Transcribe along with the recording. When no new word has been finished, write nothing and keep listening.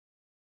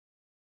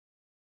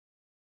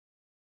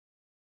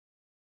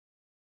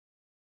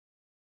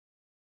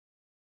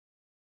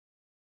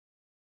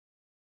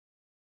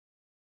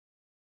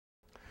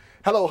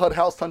Hello HUD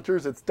House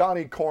Hunters, it's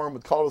Donnie Corm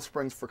with Colorado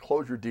Springs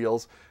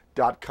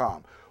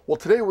ForeclosureDeals.com. Well,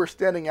 today we're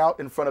standing out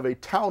in front of a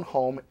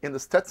townhome in the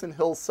Stetson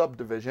Hills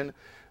subdivision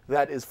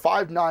that is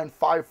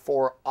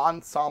 5954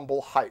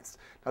 Ensemble Heights.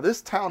 Now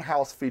this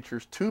townhouse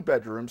features 2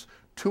 bedrooms,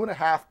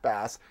 2.5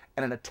 baths,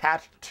 and an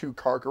attached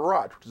 2-car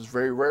garage, which is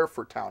very rare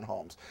for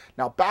townhomes.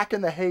 Now back in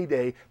the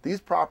heyday,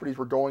 these properties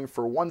were going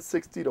for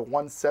 $160 to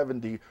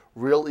 $170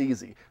 real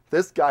easy.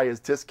 This guy is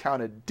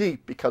discounted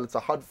deep because it's a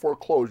HUD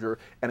foreclosure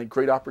and a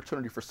great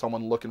opportunity for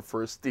someone looking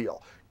for a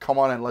steal. Come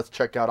on and let's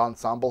check out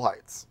Ensemble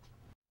Heights.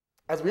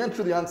 As we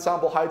enter the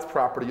Ensemble Heights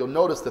property, you'll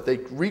notice that they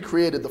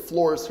recreated the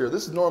floors here.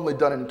 This is normally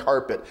done in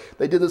carpet.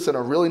 They did this in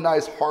a really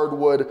nice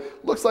hardwood.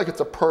 Looks like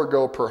it's a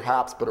pergo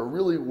perhaps, but a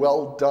really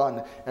well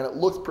done, and it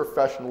looks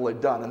professionally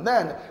done. And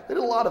then they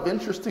did a lot of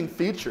interesting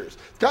features.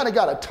 It's kind of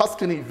got a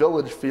Tuscany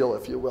village feel,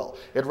 if you will.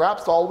 It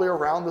wraps all the way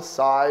around the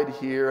side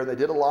here. They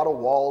did a lot of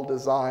wall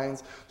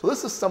designs. So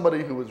this is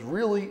somebody who is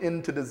really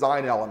into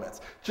design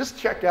elements. Just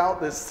check out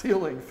this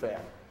ceiling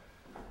fan.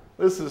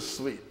 This is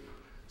sweet.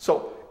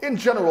 So in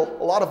general,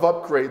 a lot of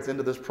upgrades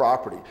into this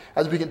property.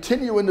 As we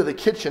continue into the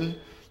kitchen,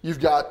 you've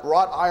got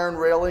wrought iron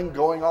railing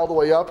going all the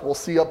way up. We'll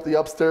see up the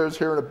upstairs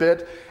here in a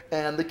bit.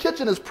 And the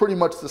kitchen is pretty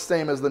much the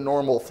same as the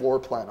normal floor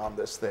plan on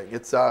this thing.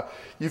 It's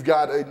you've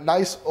got a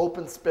nice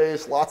open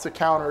space, lots of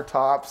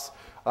countertops,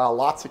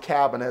 lots of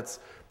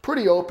cabinets.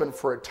 Pretty open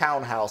for a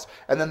townhouse.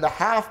 And then the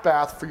half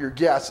bath for your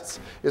guests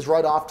is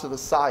right off to the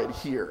side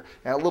here.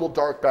 And a little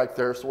dark back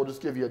there, so we'll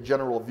just give you a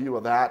general view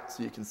of that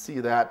so you can see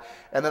that.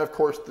 And then of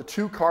course the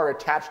 2-car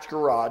attached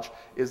garage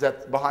is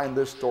behind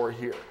this door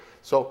here.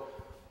 So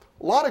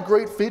a lot of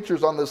great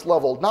features on this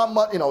level. Not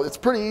much, it's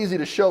pretty easy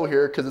to show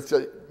here because it's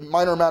a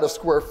minor amount of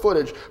square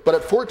footage, but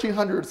at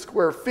 1,400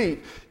 square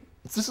feet,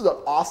 this is an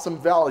awesome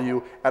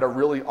value at a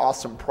really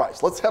awesome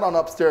price. Let's head on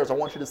upstairs. I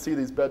want you to see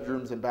these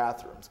bedrooms and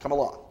bathrooms. Come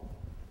along.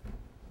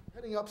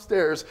 Heading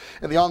upstairs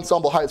in the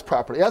Ensemble Heights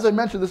property. As I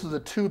mentioned, this is a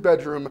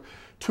 2-bedroom,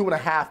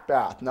 2.5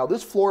 bath. Now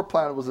this floor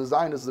plan was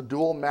designed as a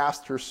dual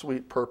master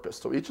suite purpose.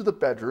 So each of the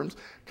bedrooms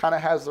kind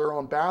of has their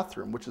own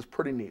bathroom, which is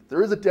pretty neat.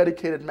 There is a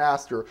dedicated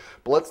master,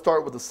 but let's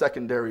start with the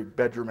secondary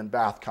bedroom and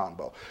bath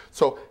combo.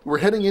 So we're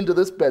heading into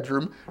this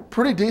bedroom,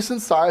 pretty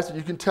decent size.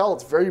 You can tell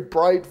it's very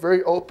bright,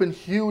 very open,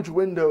 huge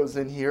windows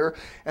in here.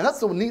 And that's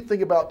the neat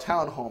thing about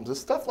townhomes is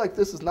stuff like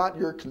this is not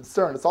your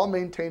concern. It's all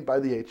maintained by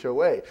the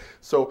HOA.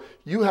 So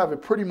you have a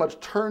pretty much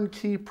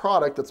turnkey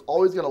product that's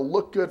always going to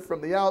look good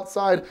from the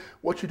outside.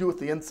 What you do with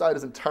the inside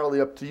is entirely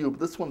up to you, but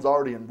this one's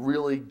already in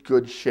really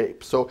good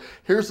shape. So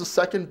here's the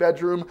second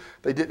bedroom.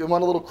 They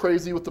went a little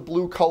crazy with the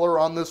blue color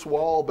on this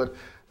wall, but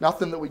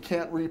nothing that we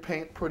can't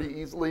repaint pretty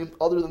easily.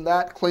 Other than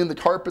that, clean the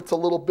carpets a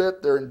little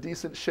bit. They're in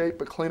decent shape,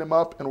 but clean them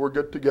up and we're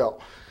good to go.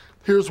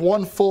 Here's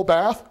one full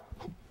bath.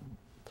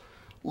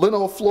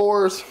 Lino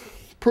floors,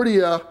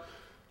 pretty, all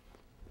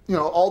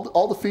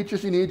the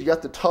features you need. You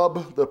got the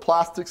tub, the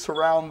plastic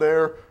surround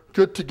there.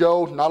 Good to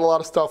go. Not a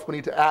lot of stuff we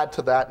need to add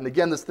to that. And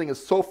again, this thing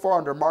is so far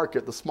under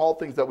market, the small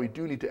things that we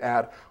do need to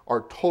add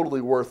are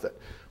totally worth it.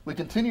 We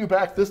continue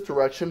back this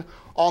direction.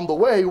 On the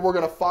way, we're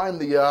going to find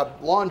the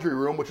laundry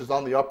room, which is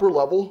on the upper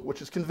level,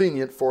 which is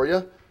convenient for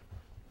you.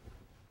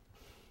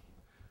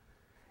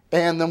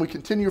 And then we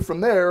continue from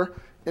there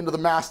into the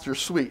master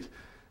suite.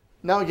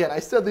 Now again, I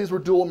said these were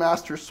dual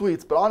master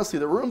suites, but honestly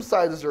the room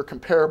sizes are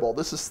comparable.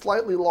 This is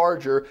slightly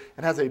larger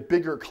and has a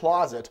bigger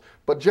closet,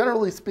 but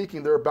generally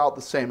speaking they're about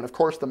the same. And of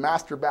course the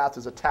master bath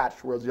is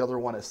attached, whereas the other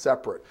one is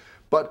separate.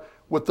 But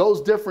with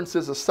those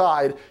differences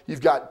aside,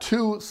 you've got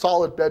 2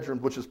 solid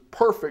bedrooms, which is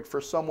perfect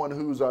for someone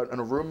who's in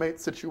a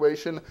roommate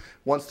situation,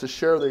 wants to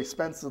share the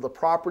expenses of the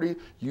property.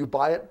 You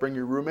buy it, bring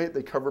your roommate,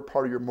 they cover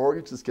part of your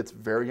mortgage. This gets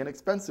very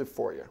inexpensive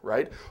for you,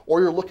 right?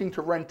 Or you're looking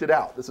to rent it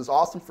out. This is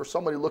awesome for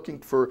somebody looking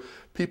for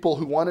people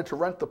who wanted to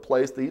rent the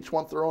place. They each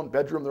want their own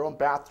bedroom, their own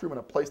bathroom, and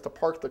a place to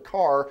park the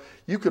car.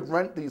 You could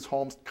rent these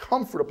homes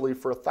comfortably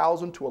for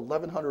 $1,000 to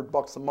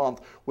 $1,100 a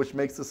month, which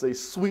makes this a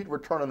sweet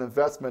return on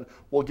investment.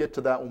 We'll get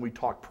to that when we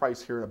talk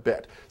price here in a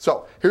bit.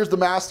 So here's the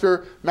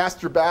master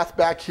bath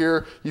back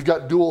here. You've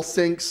got dual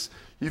sinks.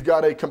 You've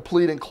got a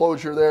complete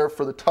enclosure there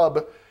for the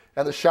tub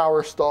and the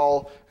shower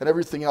stall and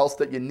everything else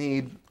that you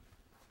need.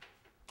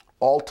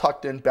 All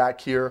tucked in back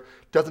here.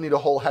 Doesn't need a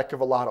whole heck of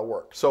a lot of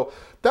work. So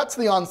that's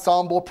the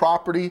Ensemble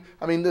property.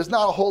 I mean, there's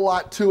not a whole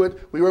lot to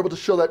it. We were able to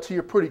show that to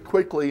you pretty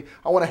quickly.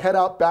 I want to head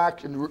out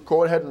back and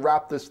go ahead and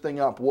wrap this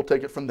thing up. We'll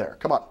take it from there.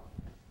 Come on.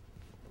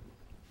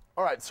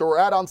 All right, so we're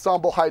at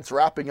Ensemble Heights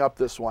wrapping up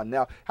this one.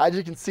 Now, as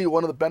you can see,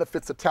 one of the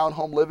benefits of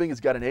townhome living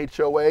is got an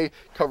HOA,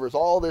 covers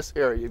all this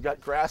area. You've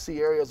got grassy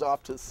areas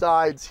off to the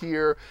sides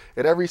here,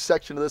 and every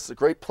section of this is a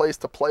great place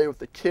to play with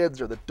the kids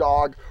or the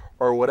dog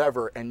or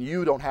whatever, and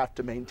you don't have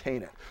to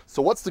maintain it.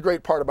 So what's the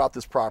great part about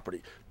this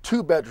property?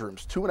 2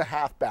 bedrooms,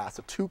 2.5 baths,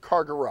 a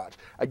 2-car garage.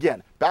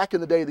 Again, back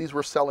in the day, these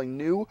were selling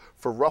new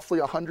for roughly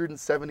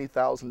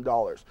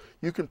 $170,000.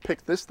 You can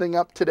pick this thing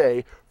up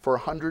today for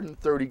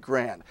 $130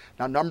 grand.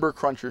 Now, number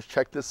crunchers,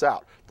 check this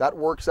out. That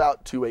works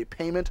out to a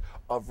payment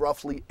of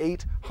roughly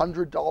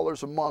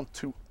 $800 a month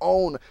to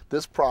own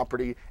this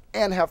property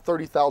and have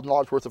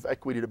 $30,000 worth of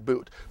equity to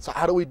boot. So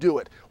how do we do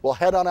it? Well,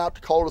 head on out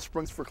to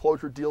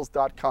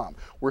ColoradoSpringsForeclosureDeals.com.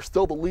 We're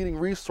still the leading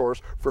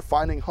resource for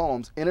finding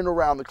homes in and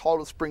around the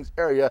Colorado Springs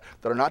area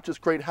that are not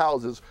just great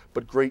houses,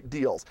 but great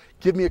deals.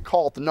 Give me a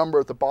call at the number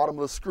at the bottom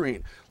of the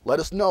screen. Let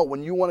us know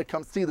when you want to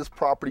come see this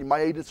property. My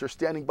agents are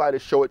standing by to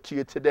show it to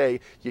you today.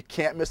 You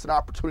can't miss an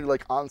opportunity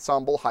like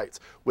Ensemble Heights.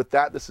 With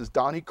that, this is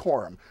Donnie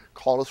Corum,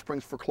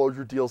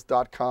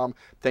 ColoradoSpringsForeclosureDeals.com.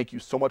 Thank you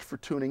so much for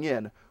tuning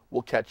in.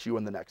 We'll catch you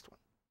in the next one.